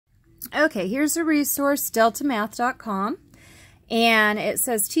Okay, here's a resource, deltamath.com, and it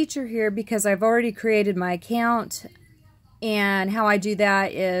says teacher here because I've already created my account. And how I do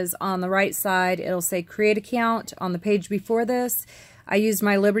that is on the right side, it'll say create account. On the page before this, I used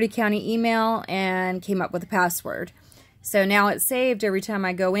my Liberty County email and came up with a password. So now it's saved. Every time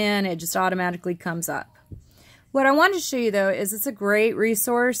I go in, it just automatically comes up. What I wanted to show you though is it's a great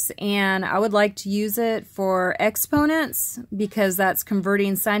resource, and I would like to use it for exponents because that's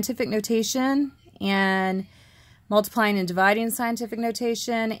converting scientific notation and multiplying and dividing scientific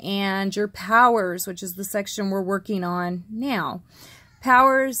notation, and your powers, which is the section we're working on now.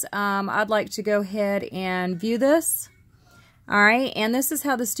 Powers, I'd like to go ahead and view this. All right, and this is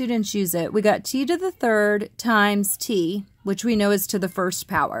how the students use it. We got t to the third times t, which we know is to the first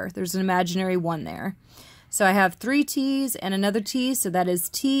power. There's an imaginary 1 there. So I have 3 t's and another t, so that is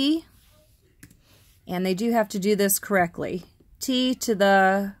t. And they do have to do this correctly. T to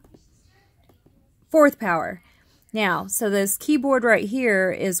the 4th power. Now, so this keyboard right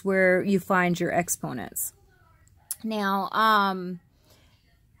here is where you find your exponents. Now,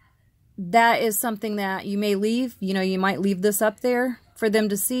 that is something that you may leave. You know, you might leave this up there for them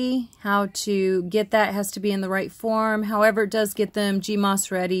to see. How to get that has to be in the right form. However, it does get them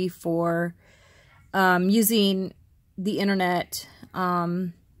GMOS ready for using the internet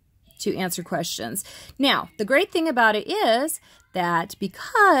to answer questions. Now, the great thing about it is that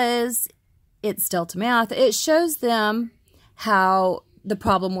because it's Deltamath, it shows them how the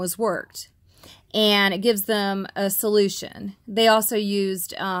problem was worked, and it gives them a solution. They also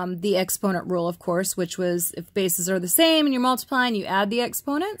used the exponent rule, of course, which was if bases are the same and you're multiplying, you add the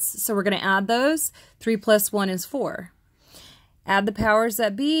exponents. So we're going to add those. 3 plus 1 is 4. Add the powers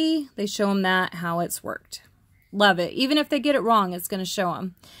that be. They show them that, how it's worked. Love it. Even if they get it wrong, it's going to show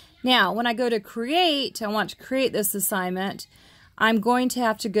them. Now, when I go to create, I want to create this assignment. I'm going to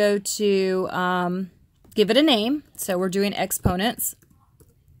have to go to give it a name. So we're doing exponents.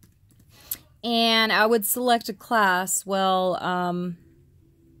 And I would select a class. Well,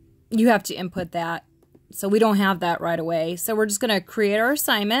 you have to input that. So we don't have that right away. So we're just going to create our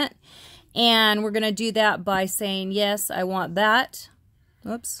assignment. And we're going to do that by saying, yes, I want that.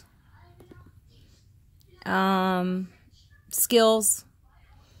 Whoops. Skills.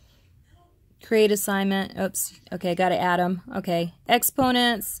 Create assignment. Oops. Okay, got to add them. Okay.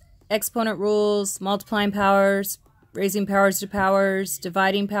 Exponents, exponent rules, multiplying powers, raising powers to powers,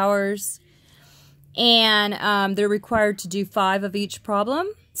 dividing powers. And they're required to do 5 of each problem.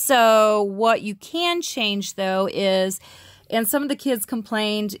 So what you can change, though, is, and some of the kids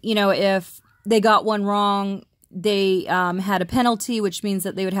complained, you know, if they got one wrong, they had a penalty, which means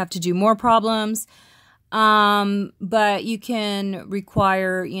that they would have to do more problems. But you can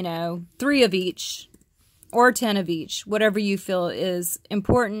require, you know, 3 of each or 10 of each, whatever you feel is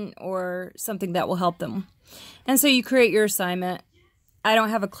important or something that will help them. And so you create your assignment. I don't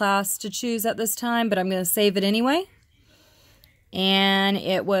have a class to choose at this time, but I'm going to save it anyway. And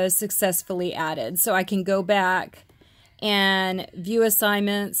it was successfully added. So I can go back and view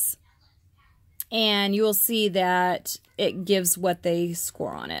assignments, and you will see that it gives what they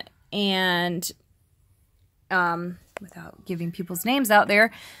score on it. And without giving people's names out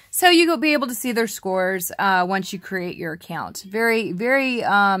there, so you will be able to see their scores once you create your account. Very, very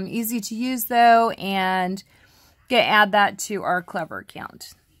easy to use though, and add that to our Clever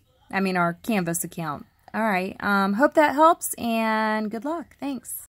account. I mean our Canvas account. All right, hope that helps, and good luck. Thanks.